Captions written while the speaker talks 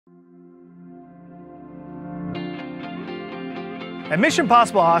At Mission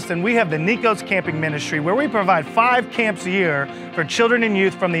Possible Austin, we have the Nikos camping ministry where we provide 5 camps a year for children and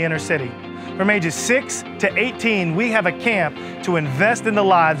youth from the inner city. From ages 6 to 18, we have a camp to invest in the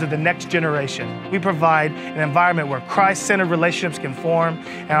lives of the next generation. We provide an environment where Christ-centered relationships can form,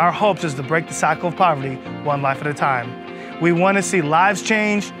 and our hopes is to break the cycle of poverty one life at a time. We want to see lives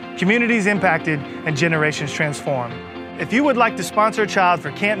changed, communities impacted, and generations transformed. If you would like to sponsor a child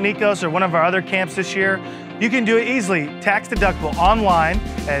for Camp Nikos or one of our other camps this year, you can do it easily, tax-deductible online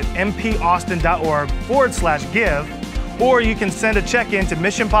at mpaustin.org/give, or you can send a check in to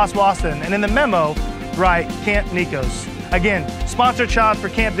Mission Possible Austin, and in the memo, write Camp Nikos. Again, sponsor a child for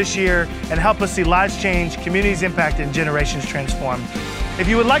camp this year and help us see lives change, communities impacted, and generations transformed. If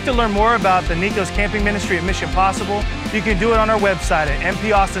you would like to learn more about the Nikos camping ministry at Mission Possible, you can do it on our website at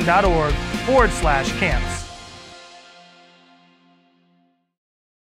mpaustin.org/camps.